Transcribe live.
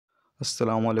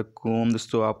अस्सलामुअलैकुम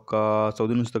दोस्तों, आपका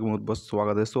सऊदी न्यूज़ तक में बहुत बहुत स्वागत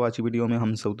है। दोस्तों, आज की वीडियो में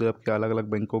हम सऊदी अरब के अलग अलग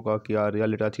बैंकों का क्या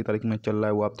रियल रेट आज की तारीख में चल रहा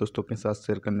है वो आप दोस्तों के साथ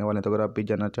शेयर करने वाले हैं। तो अगर आप भी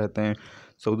जानना चाहते हैं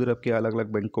सऊदी अरब के अलग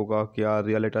अलग बैंकों का क्या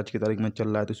रियल रेट आज की तारीख में चल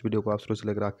रहा है तो इस वीडियो को आप शुरू से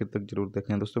लेकर आखिर तक जरूर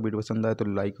देखें। दोस्तों, वीडियो पसंद आए तो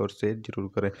लाइक और शेयर जरूर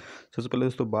करें। सबसे पहले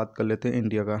दोस्तों बात कर लेते हैं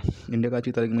इंडिया का आज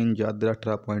की तारीख में इंजाद दरा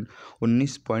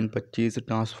 18.19.25,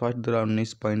 ट्रांसफास्ट दरा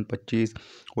 19.25,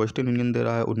 वेस्टर्न यूनियन दे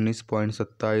रहा है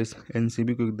 19.27,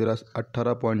 NCB क्विक दे रहा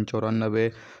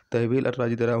 18.94, तहवील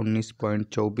अटराजी दे रहा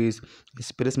 19.24,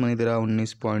 एक्सप्रेस मनी दे रहा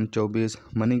 19.24,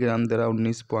 मनीग्राम दे रहा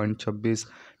 19.26,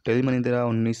 टेली मनी दे रहा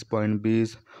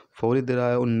 19.20, फौरी दे रहा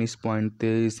है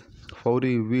 19.23,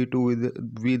 फौरी V2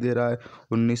 वी दे रहा है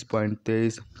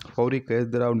 19.23, फौरी कैश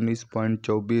दे रहा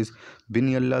 19.24,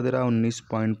 बिन अल्लाह दे रहा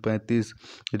 19.35,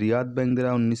 रियाद बैंक दे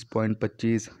रहा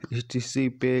 19.25, STC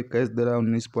पे कैश दे रहा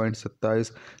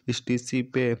 19.27, STC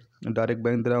पे डायरेक्ट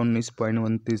बैंक दे रहा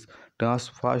 19.29,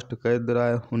 ट्रांसफास्ट कैश दे रहा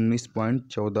है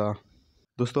 19.14।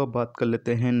 दोस्तों, अब बात कर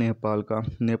लेते हैं नेपाल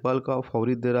का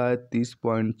फौरी दे रहा है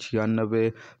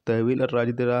 30.96, तहवील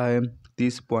अटराजी दे रहा है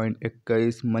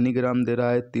 30.21, मनीग्राम दे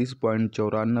रहा है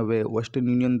 30.94, वेस्टर्न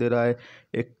यूनियन दे रहा है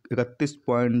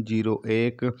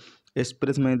 31.01,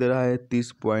 एक्सप्रेस मनी दे रहा है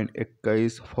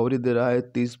 30.21, फौरी दे रहा है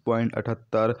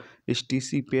 30.78,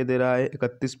 STC पे दे रहा है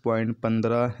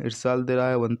 31.15, इरसाल दे रहा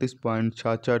है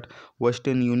 29.66,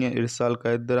 वेस्टर्न यूनियन इरसाल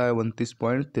कैद दे रहा है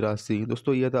 29.83।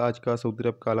 दोस्तों, यह था आज का सऊदी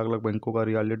अरब का अलग अलग बैंकों का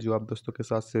रियल रेट जो आप दोस्तों के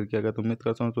साथ शेयर किया गया। तो उम्मीद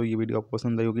करता हूँ तो ये वीडियो आपको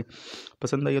पसंद आई होगी।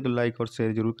 पसंद आई है तो लाइक और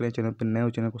शेयर जरूर करें। चैनल पर नए हो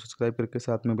चैनल को सब्सक्राइब करके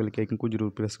साथ में बेल के आइकन को जरूर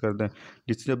प्रेस कर दें,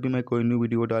 जिससे जब भी मैं कोई न्यू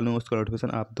वीडियो डालूँ उसका नोटिफिकेशन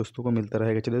आप दोस्तों को मिलता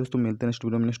रहेगा। चलिए दोस्तों, मिलते हैं नेक्स्ट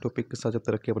वीडियो में नेक्स्ट टॉपिक के साथ। जब तक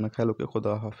रखिए अपना ख्याल, ओके,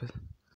 खुदा हाफिज़।